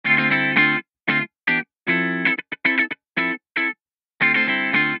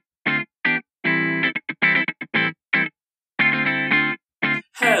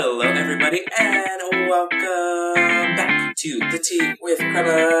everybody, and welcome back to The Tea with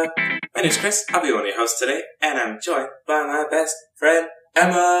Crema. My name is Kris. I'll be one of your hosts today, and I'm joined by my best friend,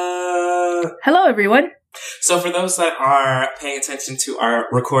 Emma. Hello, everyone. So for those that are paying attention to our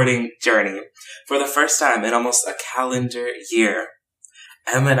recording journey, for the first time in almost a calendar year,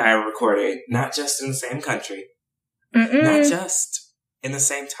 Emma and I are recording not just in the same country, not just in the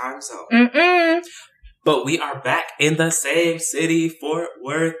same time zone, but we are back in the same city, Fort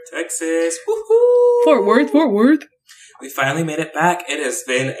Worth, Texas. Woohoo! Fort Worth. We finally made it back. It has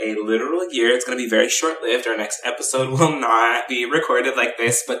been a literal year. It's going to be very short-lived. Our next episode will not be recorded like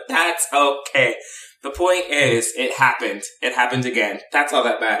this, but that's okay. The point is, it happened. It happened again. That's all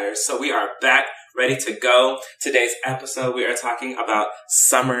that matters. So we are back, ready to go. Today's episode, we are talking about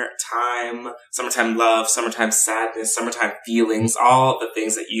summertime love, summertime sadness, summertime feelings, all the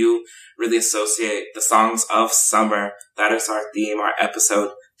things that you really associate the songs of summer. That is our theme, our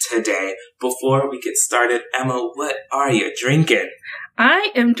episode today. Before we get started, Emma, what are you drinking?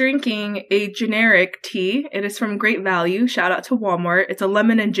 I am drinking a generic tea. It is from Great Value. Shout out to Walmart. It's a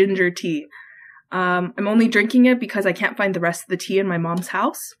lemon and ginger tea. I'm only drinking it because I can't find the rest of the tea in my mom's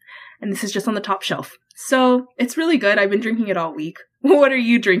house. And this is just on the top shelf. So it's really good. I've been drinking it all week. What are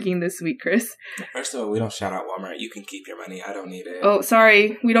you drinking this week, Kris? First of all, we don't shout out Walmart. You can keep your money. I don't need it. Oh,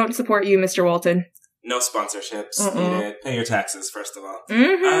 sorry. We don't support you, Mr. Walton. No sponsorships needed. Pay your taxes, first of all.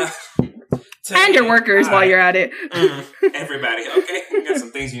 Today, and your workers while you're at it. Everybody, okay? You got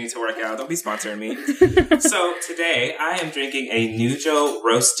some things you need to work out. Don't be sponsoring me. So today, I am drinking a Nujo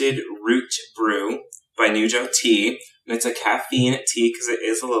Roasted Root Brew by Nujo Tea. And it's a caffeine tea because it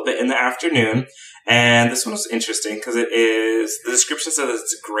is a little bit in the afternoon. And this one was interesting because the description says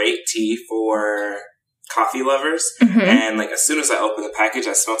it's a great tea for coffee lovers. And like as soon as I opened the package,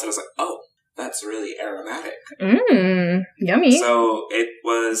 I smelled it. I was like, oh, that's really aromatic. Yummy. So it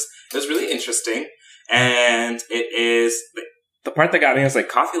was really interesting. And it is, the part that got me was like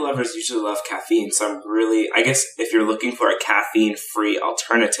coffee lovers usually love caffeine. So I'm really, I guess if you're looking for a caffeine-free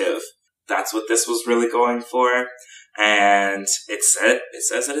alternative, that's what this was really going for. And it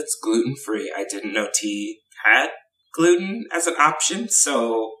says that it's gluten-free. I didn't know tea had gluten as an option,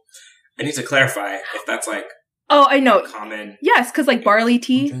 so I need to clarify if that's like I know. Common. Yes, because like barley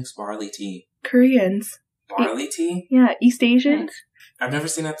tea. Who drinks barley tea? Koreans. Barley tea? Yeah, East Asians. I've never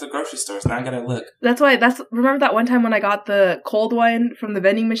seen that at the grocery stores. Now I gotta look. Remember that one time when I got the cold one from the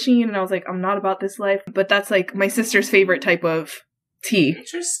vending machine and I was like, I'm not about this life. But that's like my sister's favorite type of tea.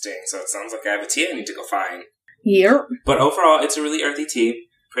 Interesting. So it sounds like I have a tea I need to go find. Yep. But overall, it's a really earthy tea.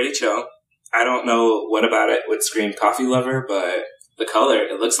 Pretty chill. I don't know what about it would scream coffee lover, but the color,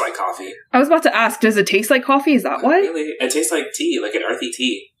 it looks like coffee. I was about to ask, does it taste like coffee? Is that why? Really? It tastes like tea, like an earthy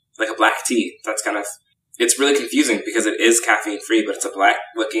tea. Like a black tea. It's really confusing because it is caffeine-free, but it's a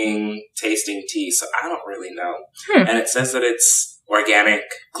black-looking, tasting tea, so I don't really know. And it says that it's organic,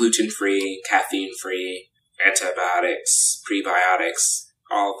 gluten-free, caffeine-free, antibiotics, prebiotics,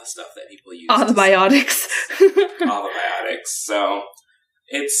 all the stuff that people use. All the biotics. All the biotics. So,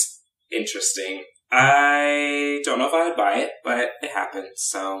 it's interesting. I don't know if I would buy it, but it happened,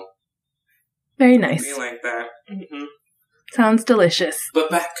 so. Very nice. I like that. Sounds delicious. But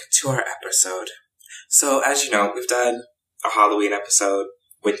back to our episode. So, as you know, we've done a Halloween episode,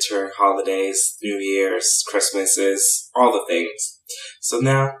 winter, holidays, New Year's, Christmases, all the things. So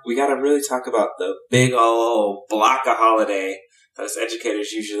now, we gotta really talk about the big old block of holiday that us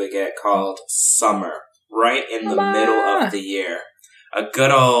educators usually get called summer, right in the middle of the year. A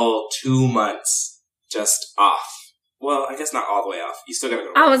good old 2 months just off. Well, I guess not all the way off. You still gotta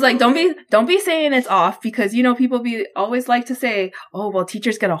go. I was like, don't be saying it's off because, you know, people always like to say, oh, well,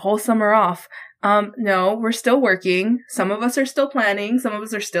 teachers get a whole summer off. No, we're still working. Some of us are still planning. Some of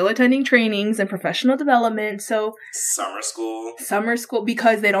us are still attending trainings and professional development. So Summer school,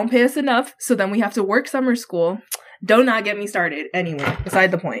 because they don't pay us enough. So then we have to work summer school. Do not get me started. Anyway, beside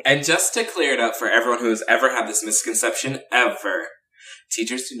the point. And just to clear it up for everyone who has ever had this misconception ever,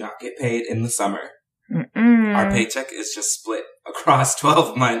 teachers do not get paid in the summer. Our paycheck is just split across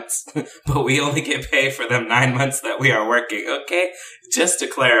 12 months, but we only get paid for them 9 months that we are working, okay? Just to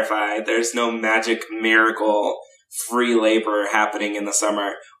clarify, there's no magic miracle free labor happening in the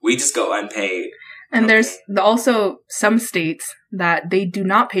summer. We just go unpaid. And there's also some states that they do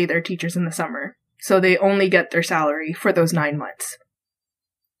not pay their teachers in the summer. So they only get their salary for those 9 months.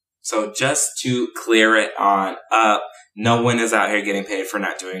 So just to clear it on up, no one is out here getting paid for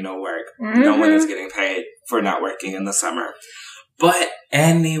not doing no work. No one is getting paid for not working in the summer. But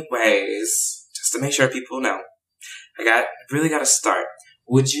anyways, just to make sure people know, really got to start.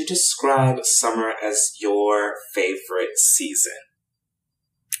 Would you describe summer as your favorite season?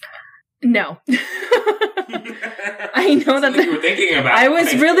 No. I know that you were thinking about I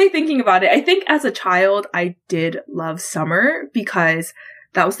was really thinking about it. I think as a child, I did love summer because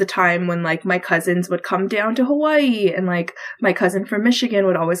that was the time when like my cousins would come down to Hawaii, and like my cousin from Michigan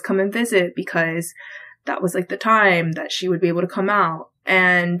would always come and visit because that was like the time that she would be able to come out.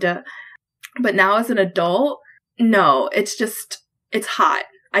 And but now as an adult, no, it's hot.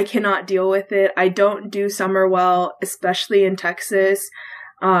 I cannot deal with it. I don't do summer well, especially in Texas.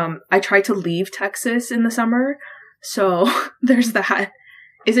 I try to leave Texas in the summer. So there's that.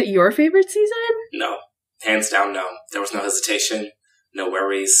 Is it your favorite season? No. Hands down, no. There was no hesitation, no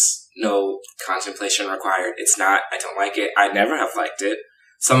worries, no contemplation required. It's not. I don't like it. I never have liked it.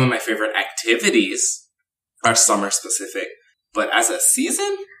 Some of my favorite activities are summer specific. But as a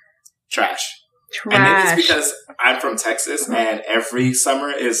season, trash. And maybe it's because I'm from Texas and every summer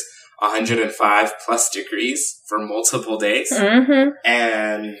is 105 plus degrees for multiple days. Mm-hmm.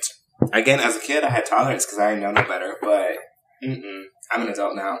 And again, as a kid, I had tolerance because I know no better. But I'm an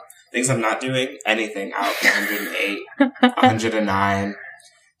adult now. Things I'm not doing, anything out 108, 109.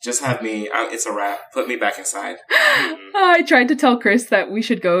 Just have me, it's a wrap. Put me back inside. I tried to tell Kris that we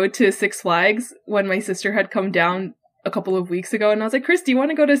should go to Six Flags when my sister had come down a couple of weeks ago. And I was like, Kris, do you want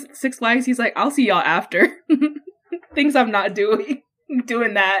to go to Six Flags? He's like, I'll see y'all after. Things I'm not doing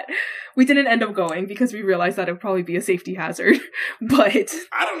that. We didn't end up going because we realized that it would probably be a safety hazard. But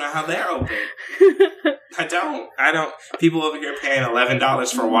I don't know how they're open. I don't. People over here paying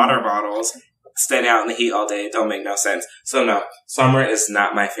 $11 for water bottles, staying out in the heat all day. It don't make no sense. So no, summer is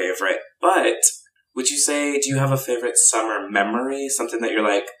not my favorite. But would you say, do you have a favorite summer memory? Something that you're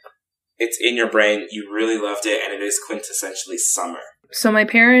like, it's in your brain, you really loved it, and it is quintessentially summer. So my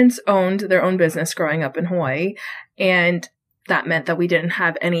parents owned their own business growing up in Hawaii, and that meant that we didn't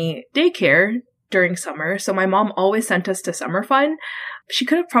have any daycare during summer. So my mom always sent us to summer fun. She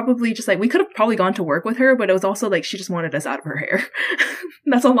could have probably we could have probably gone to work with her, but it was also like she just wanted us out of her hair.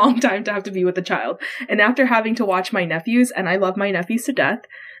 That's a long time to have to be with a child. And after having to watch my nephews, and I love my nephews to death,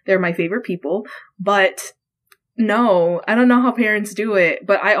 they're my favorite people, but no, I don't know how parents do it,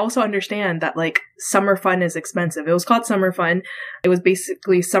 but I also understand that like summer fun is expensive. It was called summer fun. It was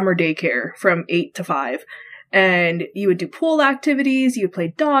basically summer daycare from 8 to 5. And you would do pool activities, you'd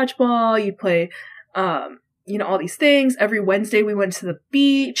play dodgeball, you'd play, all these things. Every Wednesday we went to the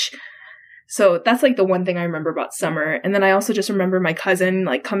beach. So that's like the one thing I remember about summer. And then I also just remember my cousin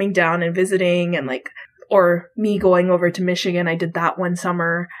like coming down and visiting, and like, or me going over to Michigan. I did that one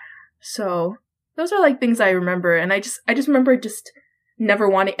summer. So those are like things I remember. And I just remember just never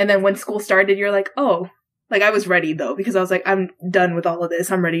wanting, and then when school started, you're like, oh, like I was ready though, because I was like, I'm done with all of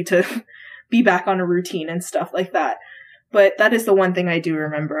this. I'm ready to be back on a routine and stuff like that. But that is the one thing I do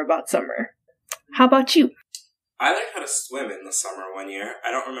remember about summer. How about you? I learned how to swim in the summer one year.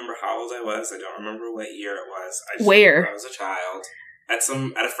 I don't remember how old I was. I don't remember what year it was. Where? I was a child.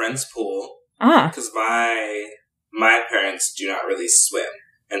 At a friend's pool. Because my parents do not really swim.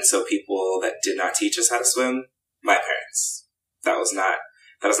 And so people that did not teach us how to swim, my parents. That was not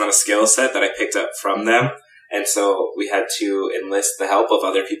a skill set that I picked up from them. And so we had to enlist the help of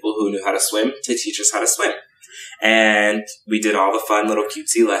other people who knew how to swim to teach us how to swim. And we did all the fun little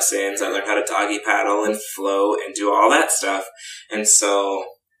cutesy lessons. I learned how to doggy paddle and float and do all that stuff. And so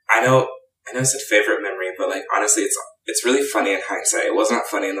I know it's a favorite memory, but like honestly, it's really funny in hindsight. It was not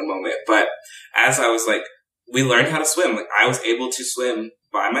funny in the moment. But as I was like, we learned how to swim. Like I was able to swim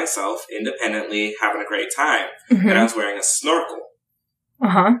by myself, independently, having a great time. Mm-hmm. And I was wearing a snorkel.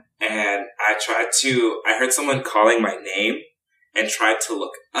 Uh-huh. And I heard someone calling my name and tried to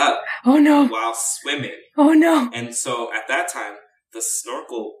look up. Oh no. While swimming. Oh no. And so at that time, the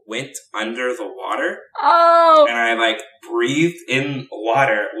snorkel went under the water. Oh. And I like breathed in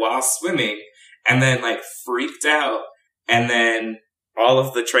water while swimming and then like freaked out. And then all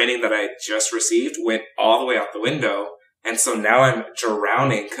of the training that I just received went all the way out the window. And so now I'm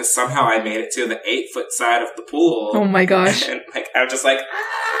drowning because somehow I made it to the 8-foot side of the pool. Oh my gosh. And like, I'm just like,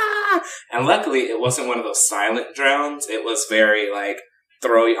 ah! And luckily it wasn't one of those silent drowns. It was very like,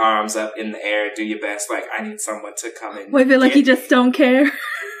 throw your arms up in the air, do your best. Like, I need someone to come in. I feel like you just don't care.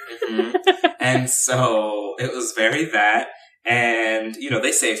 Mm-hmm. And so it was very that. And,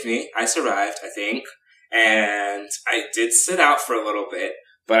 they saved me. I survived, I think. And I did sit out for a little bit.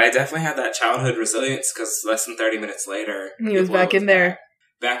 But I definitely had that childhood resilience because less than 30 minutes later, he was back in there.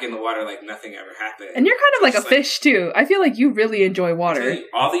 Back in the water like nothing ever happened. And you're kind of like a fish too. I feel like you really enjoy water.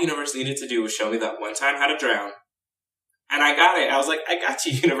 All the universe needed to do was show me that one time how to drown. And I got it. I was like, I got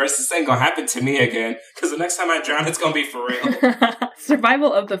you, universe. This ain't gonna happen to me again. Because the next time I drown, it's gonna be for real.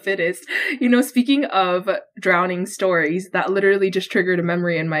 Survival of the fittest. You know, speaking of drowning stories, that literally just triggered a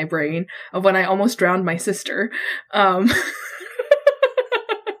memory in my brain of when I almost drowned my sister.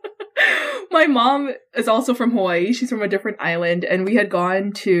 My mom is also from Hawaii. She's from a different island. And we had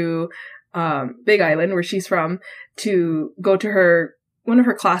gone to Big Island, where she's from, to go to one of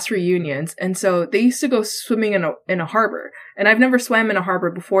her class reunions. And so they used to go swimming in a harbor. And I've never swam in a harbor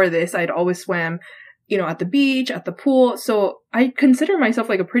before this. I'd always swam, you know, at the beach, at the pool. So I consider myself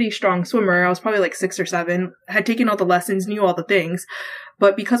like a pretty strong swimmer. I was probably like 6 or 7, had taken all the lessons, knew all the things.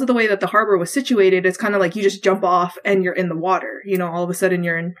 But because of the way that the harbor was situated, it's kind of like you just jump off and you're in the water. You know, all of a sudden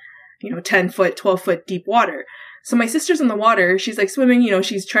you're in, 10-foot, 12-foot deep water. So my sister's in the water. She's like swimming,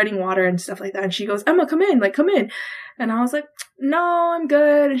 she's treading water and stuff like that. And she goes, Emma, come in, come in. And I was like, no, I'm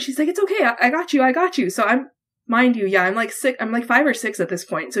good. And she's like, it's okay. I got you. So mind you, I'm like 5 or 6 at this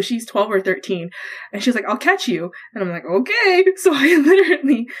point. So she's 12 or 13. And she's like, I'll catch you. And I'm like, okay. So I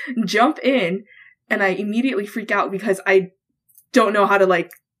literally jump in and I immediately freak out because I don't know how to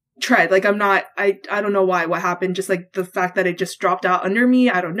tread. I don't know what happened. Just the fact that it just dropped out under me.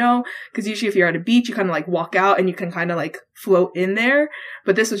 I don't know. Cause usually if you're at a beach, you kind of walk out and you can kind of float in there.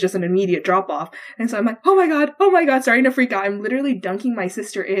 But this was just an immediate drop off. And so I'm like, oh my God, starting to freak out. I'm literally dunking my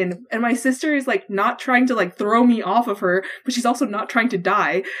sister in. And my sister is not trying to throw me off of her, but she's also not trying to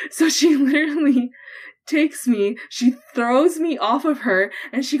die. So she literally takes me, she throws me off of her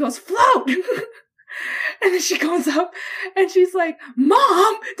and she goes, float! And then she goes up and she's like,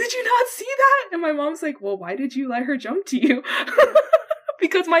 Mom, did you not see that? And my mom's like, well, why did you let her jump to you?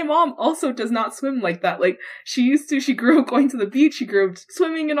 Because my mom also does not swim like that. She used to, she grew up going to the beach, she grew up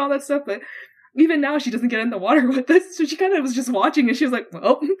swimming and all that stuff, but even now she doesn't get in the water with us. So she kind of was just watching and she was like,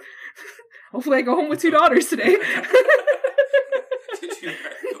 well, hopefully I go home with 2 daughters today. Did you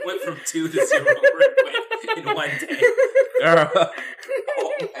went from 2 to 0 real quick in one day? Girl.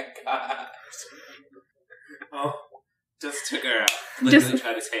 Oh my God. Oh, just took her out. Literally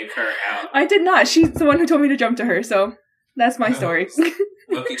tried to take her out. I did not. She's the one who told me to jump to her, so that's my story.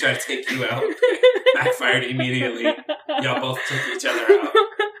 Loki tried to take you out. Backfired immediately. Y'all both took each other out.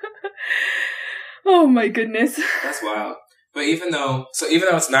 Oh my goodness. That's wild. But even though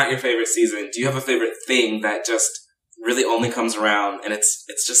it's not your favorite season, do you have a favorite thing that just really only comes around and it's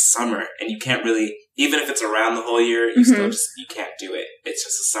just summer and you can't really, even if it's around the whole year, you still you can't do it. It's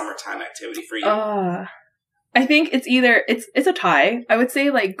just a summertime activity for you. I think it's either, it's a tie. I would say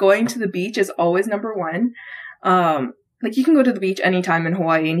going to the beach is always number one. You can go to the beach anytime in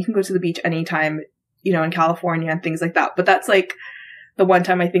Hawaii and you can go to the beach anytime, in California and things like that. But that's the one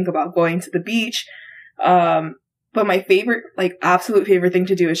time I think about going to the beach. But my favorite, absolute favorite thing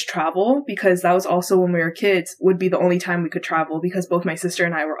to do is travel, because that was also when we were kids would be the only time we could travel because both my sister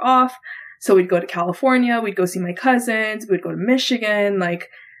and I were off. So we'd go to California, we'd go see my cousins, we'd go to Michigan,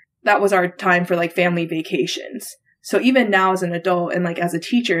 that was our time for family vacations. So even now as an adult and as a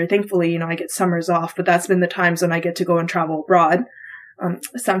teacher, thankfully, I get summers off, but that's been the times when I get to go and travel abroad.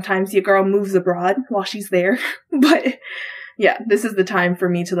 Sometimes your girl moves abroad while she's there, but yeah, this is the time for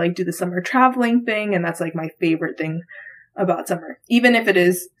me to do the summer traveling thing. And that's my favorite thing about summer, even if it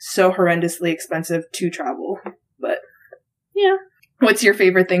is so horrendously expensive to travel. But yeah. What's your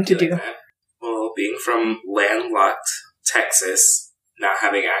favorite thing to do? Well, being from landlocked Texas, not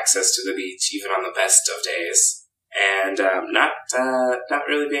having access to the beach, even on the best of days, and not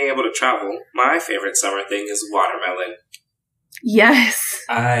really being able to travel. My favorite summer thing is watermelon. Yes.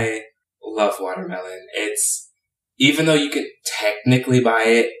 I love watermelon. It's, even though you can technically buy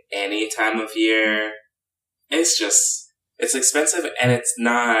it any time of year, it's expensive and it's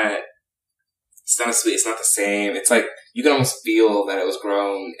not sweet. It's not the same. It's you can almost feel that it was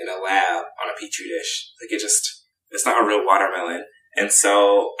grown in a lab on a petri dish. It's not a real watermelon. And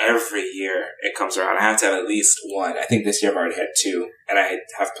so every year it comes around, I have to have at least one. I think this year I've already had 2, and I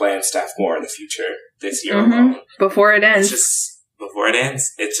have plans to have more in the future this year alone. Before it ends. Before it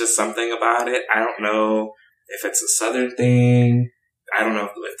ends. It's just something about it. I don't know if it's a southern thing. I don't know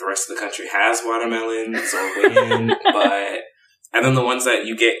if the rest of the country has watermelons or when, but, and then the ones that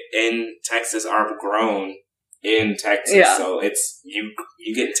you get in Texas are grown in Texas. Yeah. So it's, you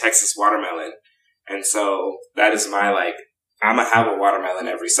get Texas watermelon. And so that is my I'm going to have a watermelon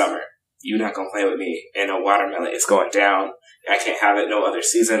every summer. You're not going to play with me in a watermelon. It's going down. I can't have it no other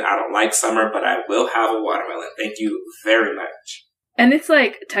season. I don't like summer, but I will have a watermelon. Thank you very much. And it's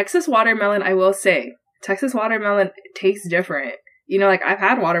Texas watermelon, I will say. Texas watermelon tastes different. You know, like I've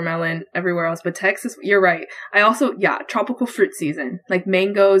had watermelon everywhere else, but Texas, you're right. I also, tropical fruit season, like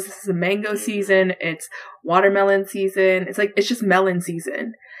mangoes. This is a mango season. It's watermelon season. It's like, it's just melon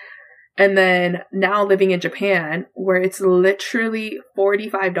season. And then now living in Japan, where it's literally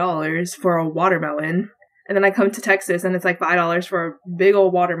 $45 for a watermelon. And then I come to Texas and it's like $5 for a big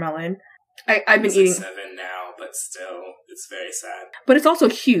old watermelon. I've been eating. Like 7 now, but still, it's very sad. But it's also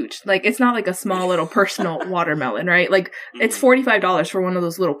huge. Like, it's not like a small little personal watermelon, right? Like, it's $45 for one of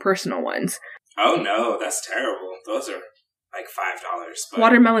those little personal ones. Oh no, that's terrible. Those are like $5. But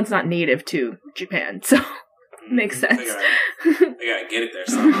watermelon's not native to Japan, so makes sense. They gotta get it there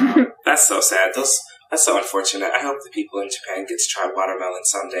somehow. That's so sad. That's so unfortunate. I hope the people in Japan get to try watermelon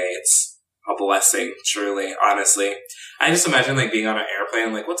someday. It's a blessing, truly, honestly. I just imagine, like, being on an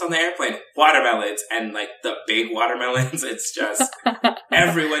airplane, like, what's on the airplane? Watermelons. And, like, the big watermelons, it's just,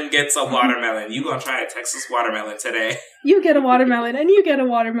 everyone gets a watermelon. You gonna try a Texas watermelon today. You get a watermelon, and you get a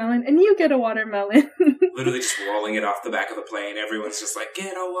watermelon, and you get a watermelon. Literally just rolling it off the back of the plane. Everyone's just like,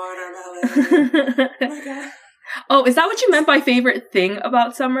 get a watermelon. Oh, my God. Oh, is that what you meant by favorite thing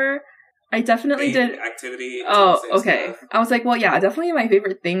about summer? I definitely did. Activity. Oh, okay. Stuff. I was like, well, yeah, definitely my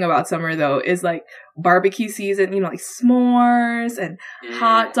favorite thing about summer, though, is, like, barbecue season, you know, like s'mores and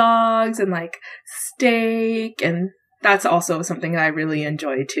hot dogs and, like, steak. And that's also something that I really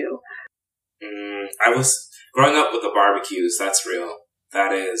enjoy, too. I was growing up with the barbecues. That's real.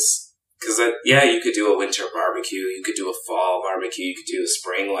 That is. Because, you could do a winter barbecue. You could do a fall barbecue. You could do a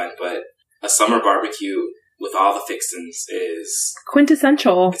spring one. But a summer barbecue with all the fixins is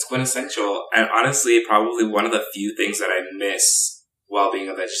quintessential. It's quintessential. And honestly, probably one of the few things that I miss while being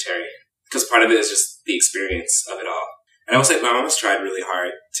a vegetarian. Because part of it is just the experience of it all. And I will say, my mom has tried really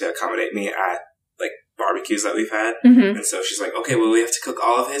hard to accommodate me at, like, barbecues that we've had. Mm-hmm. And so she's like, okay, well, we have to cook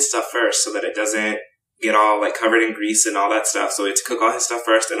all of his stuff first so that it doesn't get all, like, covered in grease and all that stuff. So we have to cook all his stuff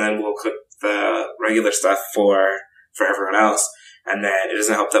first, and then we'll cook the regular stuff for everyone else. And then it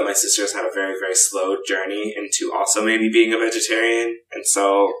doesn't help that my sister's had a very, very slow journey into also maybe being a vegetarian. And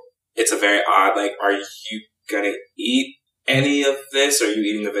so it's a very odd, like, are you going to eat any of this? Are you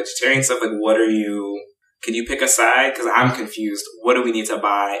eating the vegetarian stuff? Like, can you pick a side? Because I'm confused. What do we need to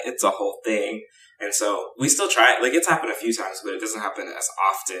buy? It's a whole thing. And so we still try it. Like, it's happened a few times, but it doesn't happen as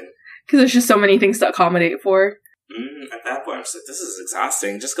often. Because there's just so many things to accommodate for. At that point, I'm just like, this is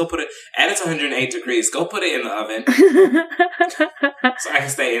exhausting. Just go put it, and it's 108 degrees. Go put it in the oven. So I can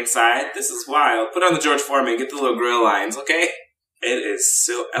stay inside. This is wild. Put on the George Foreman. Get the little grill lines, okay? It is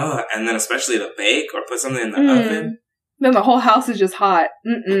so, and then especially to bake or put something in the oven. Then the whole house is just hot.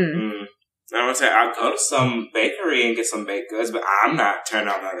 I would say I'll go to some bakery and get some baked goods, but I'm not turned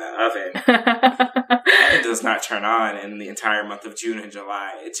on by that oven. It does not turn on in the entire month of June and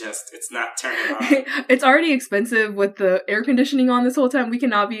July. It's not turning on. It's already expensive with the air conditioning on this whole time. We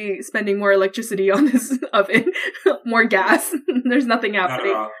cannot be spending more electricity on this oven. More gas. There's nothing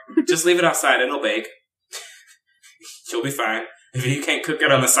happening. Not at all. Just leave it outside. It'll bake. You'll be fine. If you can't cook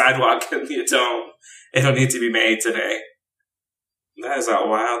it on the sidewalk, it'll need to be made today. That is a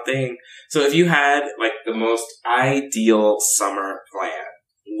wild thing. So if you had, like, the most ideal summer plan,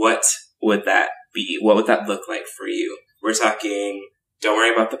 what would that be? What would that look like for you? We're talking, don't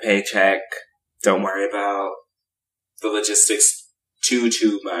worry about the paycheck. Don't worry about the logistics too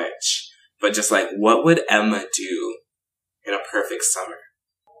much. But just, like, what would Emma do in a perfect summer?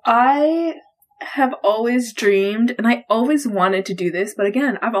 I have always dreamed, and I always wanted to do this, but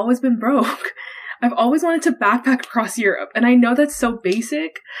again, I've always been broke. I've always wanted to backpack across Europe, and I know that's so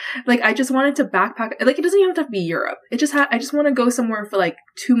basic. Like, I just wanted to backpack. Like, it doesn't even have to be Europe. I just want to go somewhere for, like,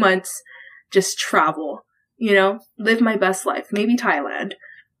 2 months, just travel, you know, live my best life. Maybe Thailand,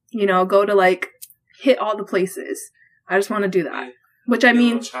 you know, go to, like, hit all the places. I just want to do that. Which I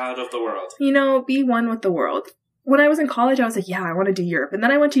mean, child of the world. You know, be one with the world. When I was in college, I was like, yeah, I want to do Europe. And then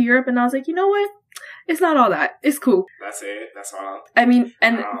I went to Europe, and I was like, you know what? It's not all that. It's cool. That's it. That's all. I mean,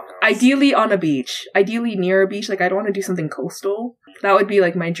 and ideally on a beach. Ideally near a beach. Like, I'd want to do something coastal. That would be,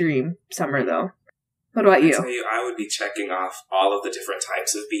 like, my dream summer, though. What about you? I tell you, I would be checking off all of the different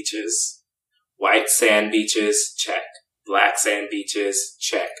types of beaches. White sand beaches, check. Black sand beaches,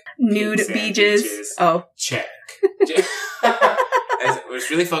 check. Nude beaches. Oh. Check. I was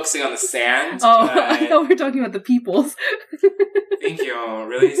really focusing on the sand. Oh, I thought we were talking about the peoples. Thank you.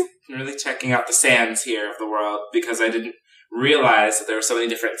 Really checking out the sands here of the world, because I didn't realize that there were so many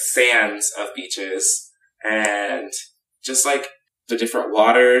different sands of beaches, and just, like, the different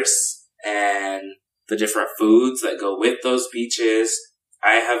waters and the different foods that go with those beaches.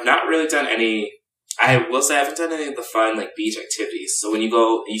 I have not really done any, I will say I haven't done any of the fun, like, beach activities. So when you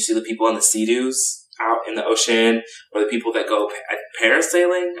go and you see the people on the Sea-Doos out in the ocean, or the people that go,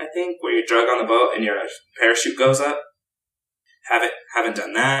 parasailing, I think, where you're drug on the boat and your parachute goes up. Haven't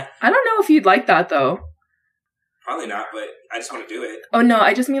done that. I don't know if you'd like that, though. Probably not, but I just want to do it. Oh, no,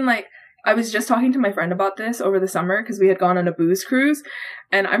 I just mean, like, I was just talking to my friend about this over the summer because we had gone on a booze cruise,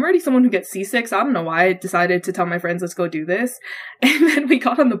 and I'm already someone who gets seasick, so I don't know why I decided to tell my friends, let's go do this. And then we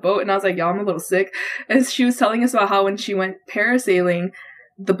got on the boat, and I was like, y'all, I'm a little sick. And she was telling us about how when she went parasailing,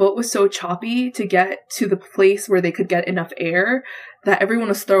 the boat was so choppy to get to the place where they could get enough air that everyone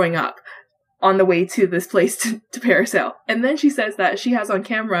was throwing up on the way to this place to parasail. And then she says that she has on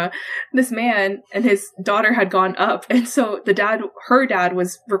camera this man and his daughter had gone up. And so her dad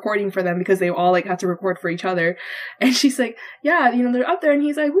was recording for them because they all like had to record for each other. And she's like, yeah, you know, they're up there. And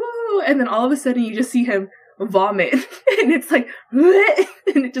he's like, woo. And then all of a sudden you just see him vomit. And it's like, bleh,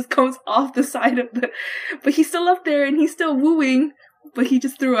 and it just comes off the side of but he's still up there and he's still wooing, but he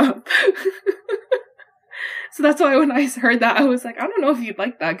just threw up. So that's why when I heard that, I was like, I don't know if you'd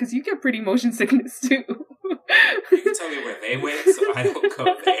like that, because you get pretty motion sickness, too. You can tell me where they went, so I don't go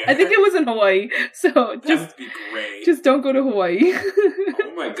there. I think it was in Hawaii, so that would be great. Just don't go to Hawaii.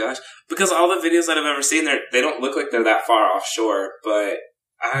 Oh my gosh. Because all the videos that I've ever seen, they don't look like they're that far offshore, but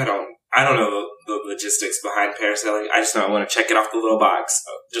I don't know the logistics behind parasailing. I just know I want to check it off the little box.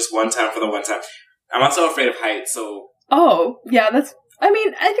 Just one time for the one time. I'm also afraid of heights, so... Oh, yeah, I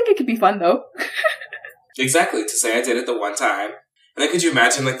think it could be fun, though. Exactly, to say I did it the one time. And then could you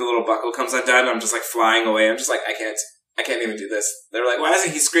imagine, like, the little buckle comes undone and I'm just, like, flying away. I'm just like, I can't even do this. They're like, why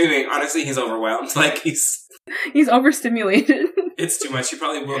isn't he screaming? Honestly, he's overwhelmed. Like, he's overstimulated. It's too much. You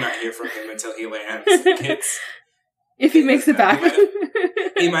probably will not hear from him until he lands. If he makes it back.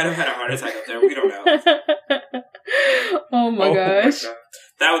 He might have had a heart attack up there. We don't know. Oh my gosh.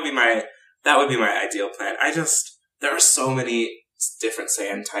 That would be my ideal plan. There are so many different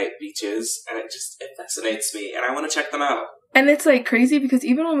sand type beaches, and it fascinates me, and I want to check them out. And it's like crazy because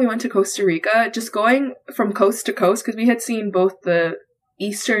even when we went to Costa Rica, just going from coast to coast, because we had seen both the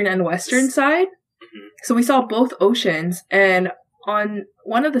eastern and western side, so we saw both oceans, and on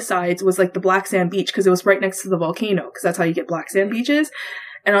one of the sides was like the black sand beach because it was right next to the volcano, because that's how you get black sand beaches,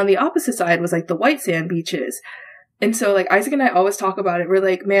 and on the opposite side was like the white sand beaches. And so like Isaac and I always talk about it. We're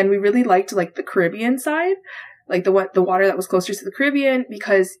like, man, we really liked like the Caribbean side, like the water that was closer to the Caribbean,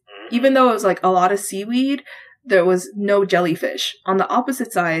 because even though it was like a lot of seaweed, there was no jellyfish. On the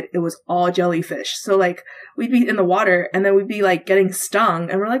opposite side, it was all jellyfish. So like we'd be in the water and then we'd be like getting stung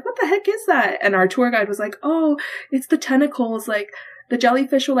and we're like, what the heck is that? And our tour guide was like, oh, it's the tentacles. Like the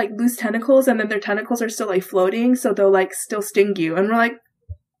jellyfish will like lose tentacles and then their tentacles are still like floating. So they'll like still sting you. And we're like,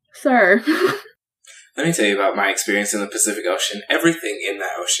 sir. Let me tell you about my experience in the Pacific Ocean. Everything in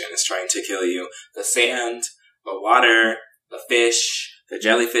that ocean is trying to kill you. The sand, the water, the fish, the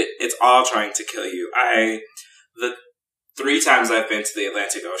jellyfish, it's all trying to kill you. The 3 times I've been to the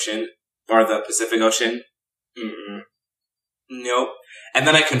Atlantic Ocean, or the Pacific Ocean, nope. And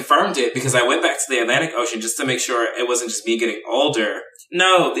then I confirmed it because I went back to the Atlantic Ocean just to make sure it wasn't just me getting older.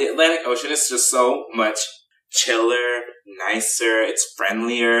 No, the Atlantic Ocean is just so much chiller, nicer, it's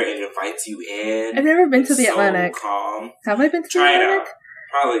friendlier, it invites you in. I've never been to the Atlantic. Calm. Have I been to Try the Atlantic?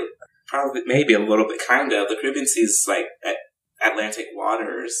 It out. Probably, maybe a little bit, kind of. The Caribbean Sea is like Atlantic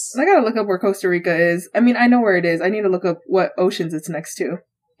waters. I gotta look up where Costa Rica is. I mean, I know where it is. I need to look up what oceans it's next to.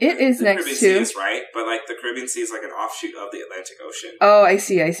 It is the next Caribbean to... Sea is right, but like the Caribbean Sea is like an offshoot of the Atlantic Ocean. Oh, I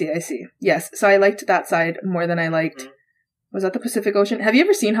see. Yes, so I liked that side more than I liked... Was that the Pacific Ocean? Have you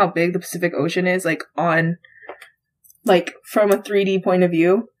ever seen how big the Pacific Ocean is, like, on... Like, from a 3D point of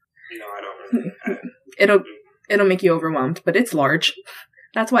view? No, I don't really. It'll make you overwhelmed, but it's large.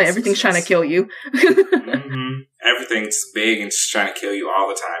 That's why everything's trying to kill you. Everything's big and just trying to kill you all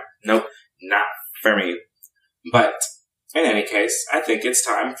the time. Nope, not for me. But, in any case, I think it's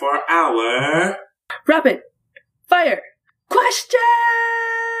time for our... Rapid Fire Question!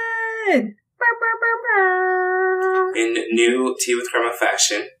 In new Tea with Crema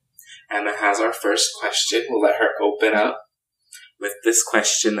fashion, Emma has our first question. We'll let her open up with this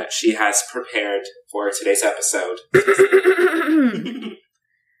question that she has prepared for today's episode.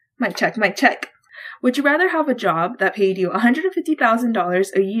 Mic check. Would you rather have a job that paid you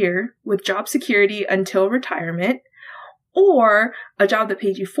 $150,000 a year with job security until retirement, or a job that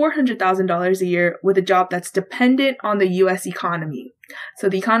paid you $400,000 a year with a job that's dependent on the U.S. economy? So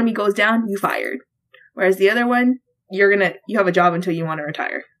the economy goes down, you fired. Whereas the other one, you have a job until you want to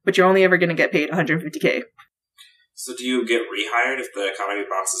retire, but you're only ever going to get paid $150K. So do you get rehired if the economy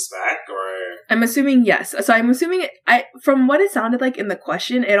bounces back, or? I'm assuming yes. So I'm assuming from what it sounded like in the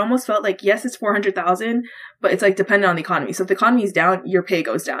question, it almost felt like yes, it's 400,000, but it's like dependent on the economy. So if the economy is down, your pay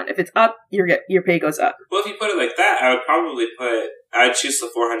goes down. If it's up, your pay goes up. Well, if you put it like that, I'd choose the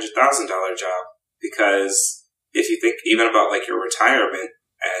 $400,000 job, because if you think even about like your retirement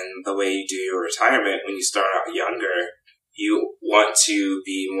and the way you do your retirement when you start out younger, you want to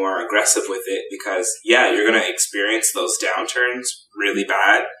be more aggressive with it, because yeah, you're going to experience those downturns really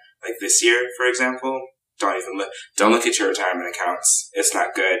bad. Like this year, for example, don't look at your retirement accounts. It's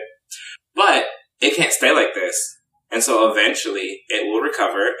not good, but it can't stay like this. And so eventually it will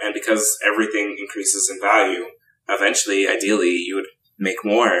recover. And because everything increases in value, eventually, ideally, you would make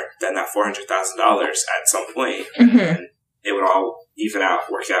more than that $400,000 at some point. Mm-hmm. And it would all even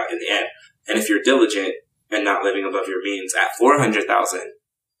out, work out in the end. And if you're diligent and not living above your means at $400,000,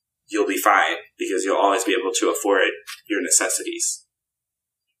 you'll be fine, because you'll always be able to afford your necessities.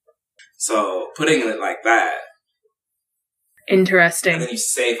 So putting it like that. Interesting. And then you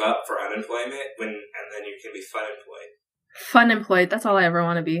save up for unemployment and then you can be fun employed. Fun employed. That's all I ever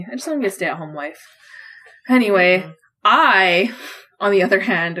want to be. I just want to be a stay-at-home wife. Anyway, I, on the other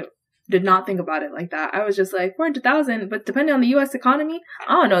hand, did not think about it like that. I was just like, 400,000, but depending on the U.S. economy,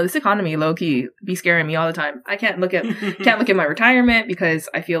 I don't know, this economy low-key be scaring me all the time. I can't look at my retirement because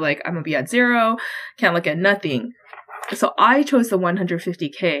I feel like I'm gonna be at zero. Can't look at nothing. So I chose the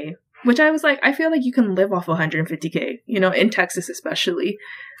 150K, which I was like, I feel like you can live off 150K, in Texas especially.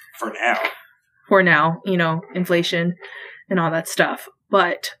 For now, inflation and all that stuff.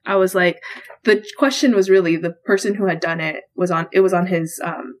 But I was like, the question was really, the person who had done it was on his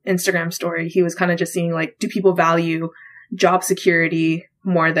Instagram story. He was kind of just seeing like, do people value job security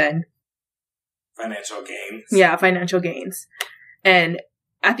more than financial gains? Yeah, financial gains. And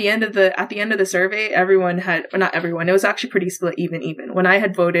at the end of the survey, everyone had, or not everyone, it was actually pretty split even. When I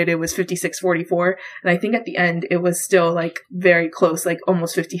had voted, it was 56-44. And I think at the end, it was still like very close, like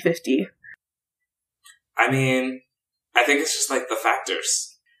almost 50-50. I mean, I think it's just like the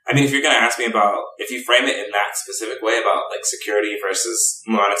factors. I mean, if you're going to ask me about, if you frame it in that specific way about like security versus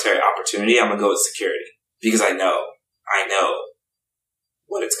monetary opportunity, I'm going to go with security, because I know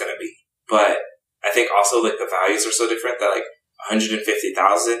what it's going to be. But I think also like the values are so different that like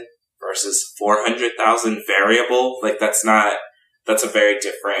 150,000 versus 400,000 variable, like that's a very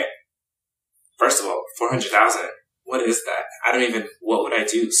different, first of all, 400,000. What is that? What would I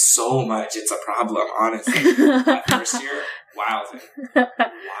do? So much. It's a problem, honestly. That first year, wild.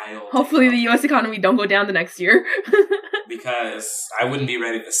 Hopefully the U.S. economy don't go down the next year. Because I wouldn't be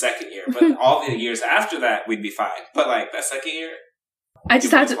ready the second year. But all the years after that, we'd be fine. But like that second year, I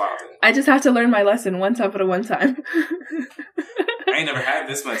just have to learn my lesson one time at a one time. I ain't never had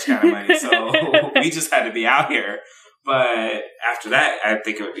this much kind of money, so we just had to be out here. But after that, I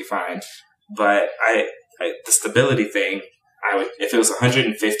think it would be fine. But the stability thing, if it was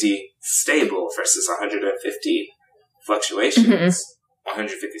 150 stable versus 150 fluctuations,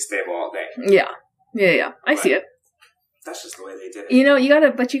 150 stable all day. Yeah. I see it. That's just the way they did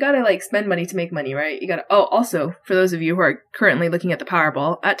it. you gotta like spend money to make money, right? Also, for those of you who are currently looking at the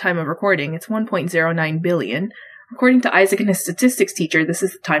Powerball, at time of recording, it's 1.09 billion. According to Isaac and his statistics teacher, this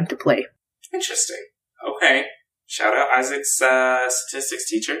is the time to play. Interesting. Okay. Shout out Isaac's statistics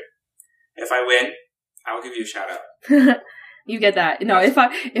teacher. If I win, I will give you a shout out. You get that. No, if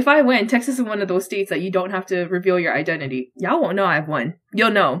I win, Texas is one of those states that you don't have to reveal your identity. Y'all won't know I've won.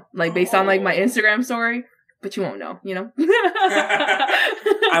 You'll know, like based on like my Instagram story, but you won't know,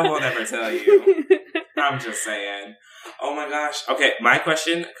 I won't ever tell you. I'm just saying. Oh my gosh. Okay, my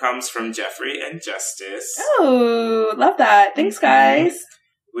question comes from Jeffrey and Justice. Oh, love that. Thanks, guys.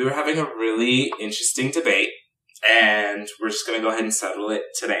 We were having a really interesting debate, and we're just going to go ahead and settle it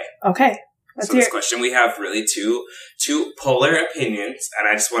today. Okay. So this question, we have really two polar opinions, and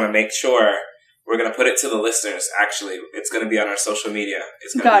I just want to make sure we're going to put it to the listeners. Actually, it's going to be on our social media.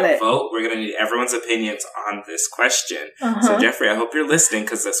 It's going to be a vote. We're going to need everyone's opinions on this question. So Jeffrey, I hope you're listening,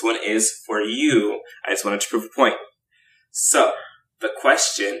 because this one is for you. I just wanted to prove a point. So the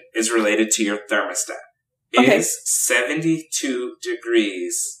question is related to your thermostat. Okay. Is 72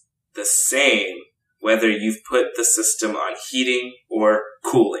 degrees the same whether you've put the system on heating or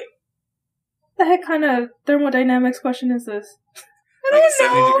cooling? The heck kind of thermodynamics question is this? I like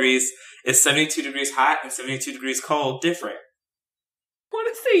don't know. 70 degrees, is 72 degrees hot and 72 degrees cold different? I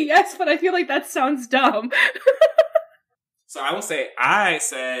want to say yes, but I feel like that sounds dumb. So I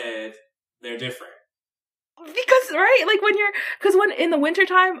said they're different. Because, right, like when in the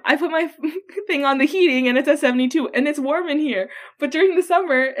wintertime, I put my thing on the heating and it's at 72 and it's warm in here. But during the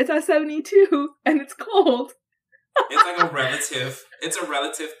summer, it's at 72 and it's cold. It's like a relative. It's a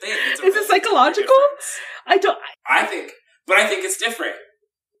relative thing. Is it psychological? I think it's different.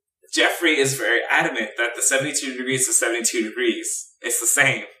 Jeffrey is very adamant that the 72 degrees is 72 degrees. It's the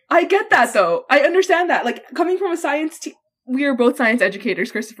same. I get that, though. I understand that. Like, coming from a science team, we are both science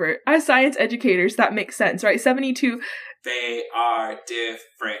educators, Christopher. As science educators, that makes sense, right? 72. They are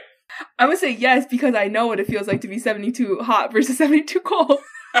different. I would say yes, because I know what it feels like to be 72 hot versus 72 cold.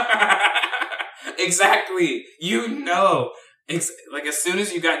 Exactly. You know. Like, as soon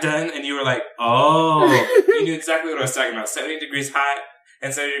as you got done and you were like, oh, you knew exactly what I was talking about. 70 degrees hot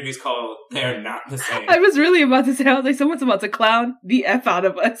and 70 degrees cold, they're not the same. I was really about to say, I was like, someone's about to clown the F out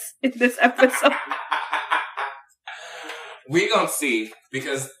of us in this episode. We gonna see,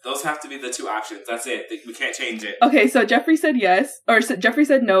 because those have to be the two options. That's it. We can't change it. Okay, so Jeffrey said yes, or Jeffrey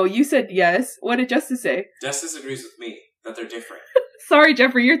said no, you said yes. What did Justice say? Justice agrees with me that they're different. Sorry,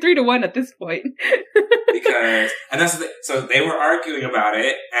 Jeffrey, you're 3-1 at this point. And that's the thing. So they were arguing about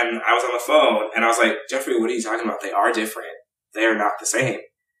it, and I was on the phone, and I was like, Jeffrey, what are you talking about? They are different. They are not the same.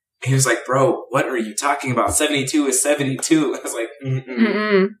 And he was like, bro, what are you talking about? 72 is 72. I was like,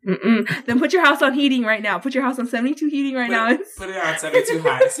 Then put your house on heating right now. Put your house on 72 heating right now. Put it on 72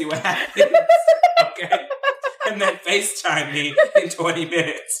 high and see what happens. Okay? And then FaceTime me in 20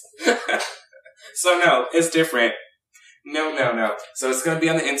 minutes. So no, it's different. No. So it's going to be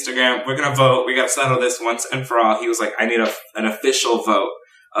on the Instagram. We're going to vote. We got to settle this once and for all. He was like, I need an official vote.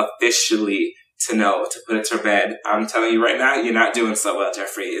 Officially to know, to put it to bed. I'm telling you right now, you're not doing so well,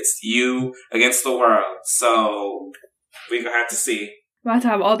 Jeffrey. It's you against the world. So we're going to have to see. I'm about to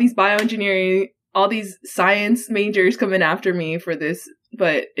have all these bioengineering, all these science majors coming after me for this,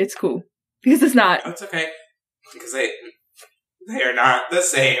 but it's cool. Because it's not. It's okay. Because they are not the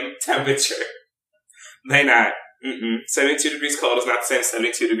same temperature. They're not. 72 degrees cold is not the same as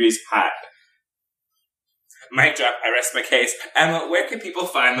 72 degrees hot. Mic drop. I rest my case. Emma, where can people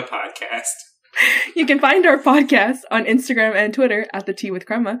find the podcast? You can find our podcast on Instagram and Twitter at The Tea with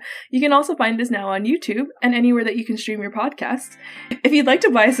Crema. You can also find us now on YouTube and anywhere that you can stream your podcast. If you'd like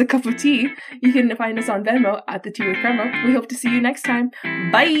to buy us a cup of tea, you can find us on Venmo at The Tea with Crema. We hope to see you next time.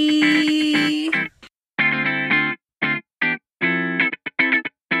 Bye!